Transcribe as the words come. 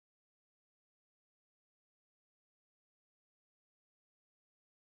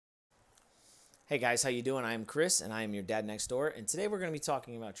Hey guys, how you doing? I'm Chris, and I am your dad next door. And today we're going to be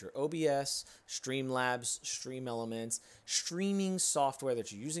talking about your OBS, Streamlabs, Stream streaming software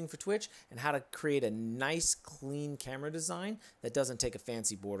that you're using for Twitch, and how to create a nice, clean camera design that doesn't take a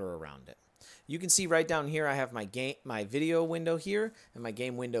fancy border around it. You can see right down here, I have my video window here and my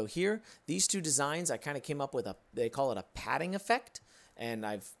game window here. These two designs, I kind of came up with they call it a padding effect. And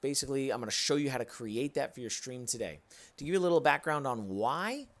I'm going to show you how to create that for your stream today. To give you a little background on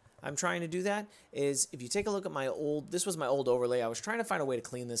why I'm trying to do that is if you take a look at this was my old overlay. I was trying to find a way to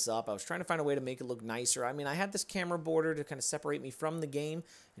clean this up. I was trying to find a way to make it look nicer. I mean, I had this camera border to kind of separate me from the game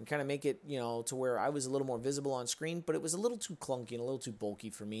and kind of make it, to where I was a little more visible on screen, but it was a little too clunky and a little too bulky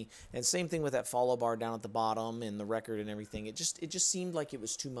for me. And same thing with that follow bar down at the bottom and the record and everything. It just seemed like it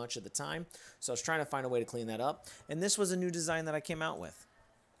was too much at the time. So I was trying to find a way to clean that up. And this was a new design that I came out with.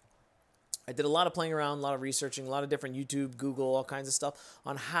 I did a lot of playing around, a lot of researching, a lot of different YouTube, Google, all kinds of stuff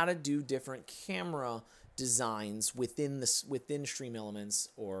on how to do different camera designs within StreamElements,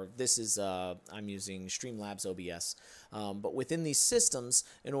 or this is I'm using Streamlabs OBS, but within these systems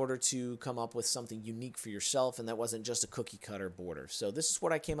in order to come up with something unique for yourself, and that wasn't just a cookie cutter border. So this is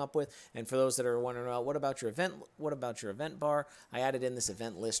what I came up with. And for those that are wondering, what about your event bar? I added in this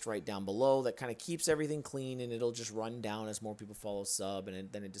event list right down below that kind of keeps everything clean, and it'll just run down as more people follow sub,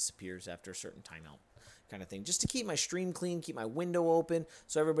 and then it disappears after a certain timeout kind of thing, just to keep my stream clean, keep my window open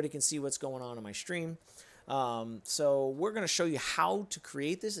so everybody can see what's going on in my stream. So we're going to show you how to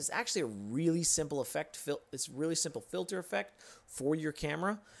create this. It's actually a really simple effect. It's a really simple filter effect for your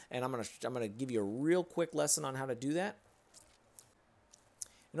camera, and I'm going to give you a real quick lesson on how to do that.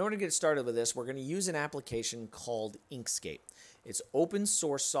 In order to get started with this, we're going to use an application called Inkscape. It's open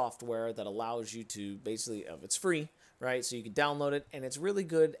source software that allows you to basically, it's free, right? So you can download it, and it's really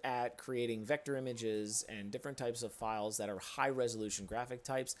good at creating vector images and different types of files that are high resolution graphic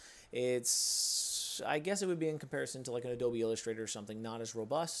types. I guess it would be in comparison to like an Adobe Illustrator or something, not as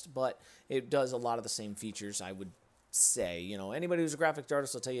robust, but it does a lot of the same features, I would say. Anybody who's a graphics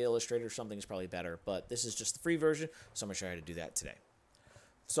artist will tell you Illustrator or something is probably better, but this is just the free version, so I'm going to show you how to do that today.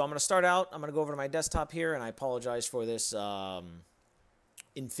 So I'm going to start out, I'm going to go over to my desktop here, and I apologize for this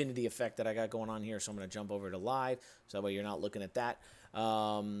infinity effect that I got going on here, so I'm going to jump over to live, so that way you're not looking at that.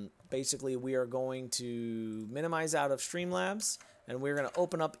 Basically, we are going to minimize out of Streamlabs, and we're going to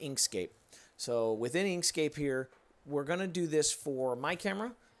open up Inkscape. So within Inkscape here, we're going to do this for my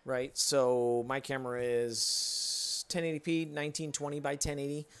camera, right? So my camera is 1080p, 1920 by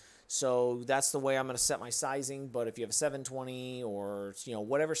 1080. So that's the way I'm going to set my sizing. But if you have a 720 or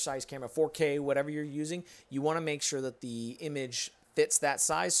whatever size camera, 4K, whatever you're using, you want to make sure that the image fits that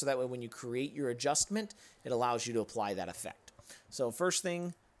size, so that way when you create your adjustment, it allows you to apply that effect. So first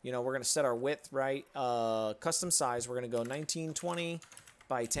thing, we're going to set our width, right? Custom size, we're going to go 1920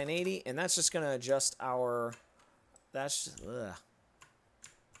 by 1080, and that's just going to adjust our, that's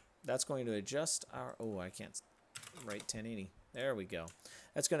going to adjust our, I can't write 1080. There we go.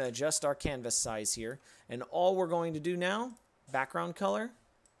 That's going to adjust our canvas size here. And all we're going to do now, background color,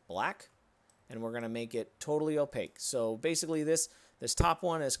 black, and we're going to make it totally opaque. So basically this top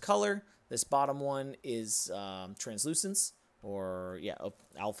one is color, this bottom one is translucence, or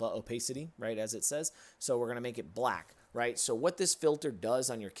alpha opacity, right, as it says. So we're going to make it black, right? So what this filter does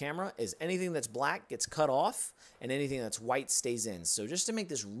on your camera is anything that's black gets cut off, and anything that's white stays in. So just to make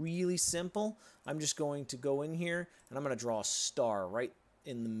this really simple, I'm just going to go in here, and I'm going to draw a star right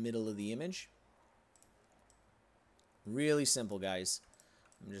in the middle of the image. Really simple, guys.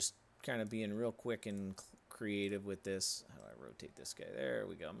 I'm just kind of being real quick and creative with this. How do I rotate this guy? There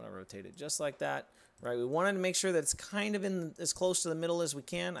we go. I'm going to rotate it just like that. Right, we wanted to make sure that it's kind of in as close to the middle as we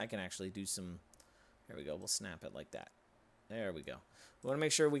can. I can actually do some, there we go, we'll snap it like that. There we go. We want to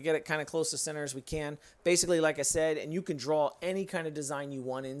make sure we get it kind of close to center as we can. Basically, like I said, and you can draw any kind of design you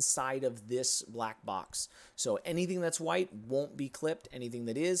want inside of this black box. So anything that's white won't be clipped. Anything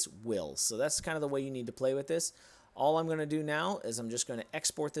that is will. So that's kind of the way you need to play with this. All I'm going to do now is I'm just going to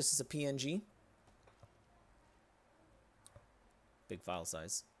export this as a PNG. Big file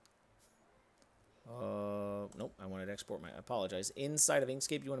size. Nope, I wanted to export I apologize. Inside of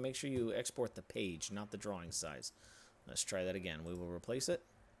Inkscape, you want to make sure you export the page, not the drawing size. Let's try that again. We will replace it.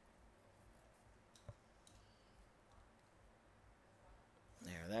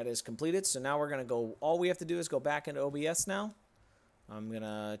 There, that is completed. So now we're going to go, all we have to do is go back into OBS now. I'm going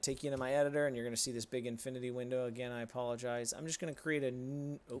to take you into my editor, and you're going to see this big infinity window. Again, I apologize. I'm just going to create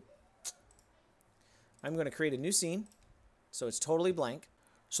I'm going to create a new scene, so it's totally blank.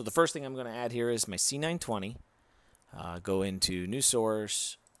 So the first thing I'm going to add here is my C920. Go into New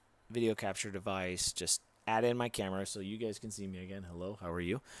Source, Video Capture Device, just add in my camera so you guys can see me again. Hello, how are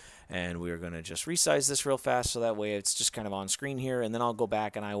you? And we're going to just resize this real fast so that way it's just kind of on screen here. And then I'll go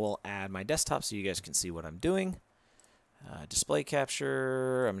back and I will add my desktop so you guys can see what I'm doing. Display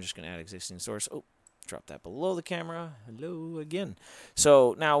capture. I'm just going to add existing source. Oh, drop that below the camera. Hello again.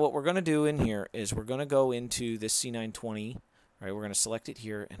 So now what we're going to do in here is we're going to go into this C920. Right, we're going to select it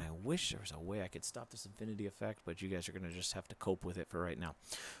here, and I wish there was a way I could stop this infinity effect, but you guys are going to just have to cope with it for right now.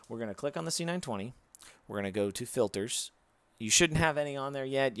 We're going to click on the C920. We're going to go to filters. You shouldn't have any on there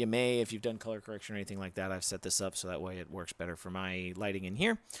yet. You may if you've done color correction or anything like that. I've set this up so that way it works better for my lighting in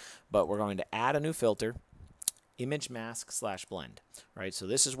here. But we're going to add a new filter, image mask / blend. Right, so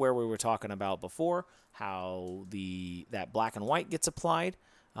this is where we were talking about before, how that black and white gets applied.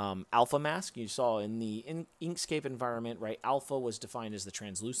 Alpha mask, you saw in the Inkscape environment, right? Alpha was defined as the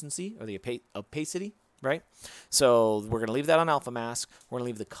translucency or the opacity, right? So we're going to leave that on alpha mask. We're going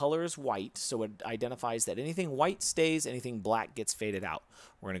to leave the color as white, so it identifies that anything white stays, anything black gets faded out.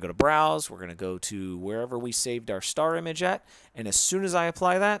 We're going to go to browse. We're going to go to wherever we saved our star image at, and as soon as I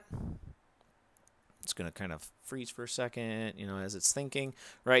apply that, it's going to kind of freeze for a second, you know, as it's thinking,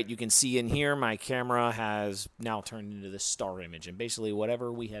 right? You can see in here my camera has now turned into this star image, and basically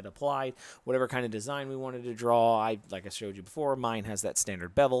whatever we had applied, whatever kind of design we wanted to draw, like I showed you before, mine has that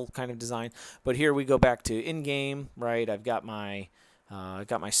standard bevel kind of design. But here we go back to in-game, right? I've got my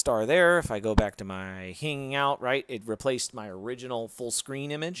star there. If I go back to my hanging out, right, it replaced my original full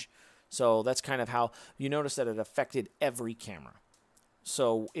screen image. So that's kind of how you notice that it affected every camera.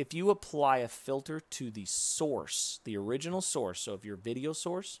 So if you apply a filter to the source, the original source, so if your video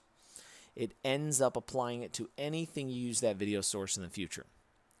source, it ends up applying it to anything you use that video source in the future.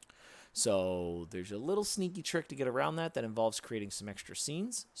 So there's a little sneaky trick to get around that involves creating some extra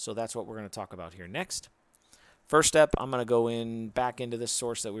scenes. So that's what we're going to talk about here next. First step, I'm going to go back into this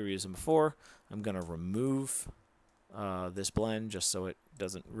source that we were using before. I'm going to remove this blend just so it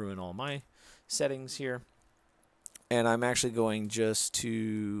doesn't ruin all my settings here. And I'm actually going just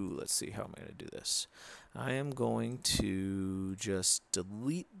to, let's see, how am I going to do this? I am going to just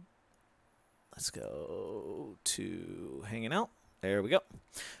delete, let's go to hanging out. There we go.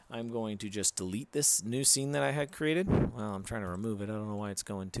 I'm going to just delete this new scene that I had created. Well, I'm trying to remove it. I don't know why it's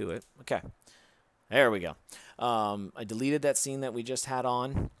going to it. Okay. There we go. I deleted that scene that we just had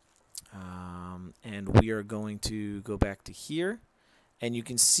on. And we are going to go back to here. And you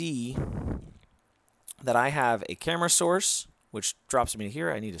can see that I have a camera source, which drops me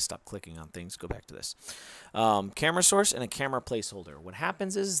here. I need to stop clicking on things. Go back to this. Camera source and a camera placeholder. What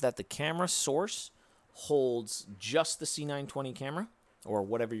happens is that the camera source holds just the C920 camera, or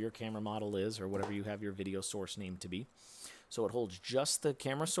whatever your camera model is, or whatever you have your video source named to be. So it holds just the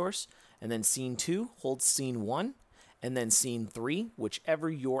camera source, and then scene 2 holds scene 1, and then scene 3, whichever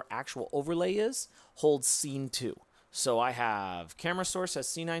your actual overlay is, holds scene 2. So I have camera source as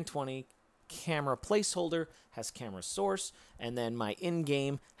C920, camera placeholder has camera source, and then my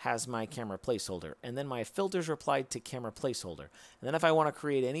in-game has my camera placeholder, and then my filters are applied to camera placeholder. And then if I want to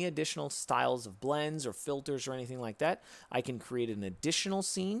create any additional styles of blends or filters or anything like that, I can create an additional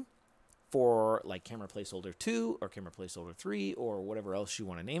scene for like camera placeholder 2 or camera placeholder 3 or whatever else you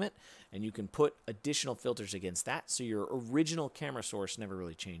want to name it, and you can put additional filters against that, so your original camera source never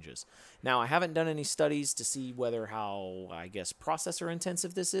really changes. Now, I haven't done any studies to see how, I guess, processor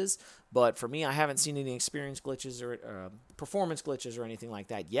intensive this is, but for me, I haven't seen any experience glitches or performance glitches or anything like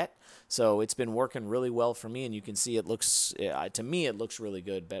that yet, so it's been working really well for me, and you can see it looks, to me, it looks really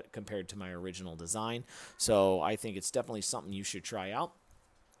good compared to my original design, so I think it's definitely something you should try out.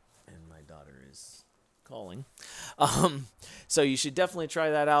 And my daughter is calling. So you should definitely try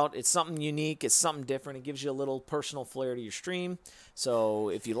that out. It's something unique. It's something different. It gives you a little personal flair to your stream. So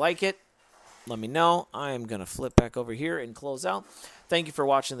if you like it, let me know. I am going to flip back over here and close out. Thank you for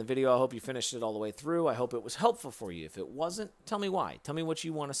watching the video. I hope you finished it all the way through. I hope it was helpful for you. If it wasn't, tell me why. Tell me what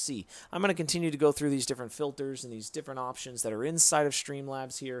you want to see. I'm going to continue to go through these different filters and these different options that are inside of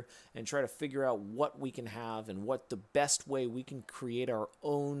Streamlabs here and try to figure out what we can have and what the best way we can create our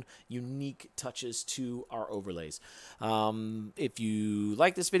own unique touches to our overlays. If you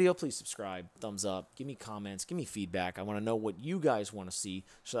like this video, please subscribe, thumbs up, give me comments, give me feedback. I want to know what you guys want to see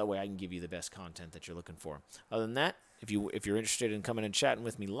so that way I can give you the best content that you're looking for. Other than that, if you're interested in coming and chatting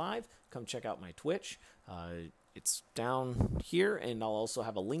with me live, come check out my Twitch. It's down here, and I'll also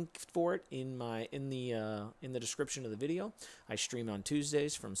have a link for it in the description of the video. I stream on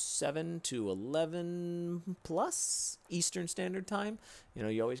Tuesdays from 7 to 11 plus Eastern Standard Time. You know,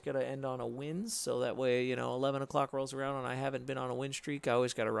 you always got to end on a win, so that way, you know, 11 o'clock rolls around and I haven't been on a win streak. I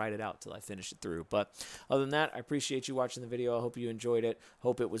always got to ride it out till I finish it through. But other than that, I appreciate you watching the video. I hope you enjoyed it.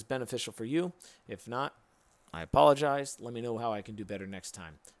 Hope it was beneficial for you. If not, I apologize. Let me know how I can do better next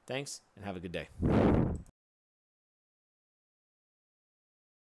time. Thanks, and have a good day.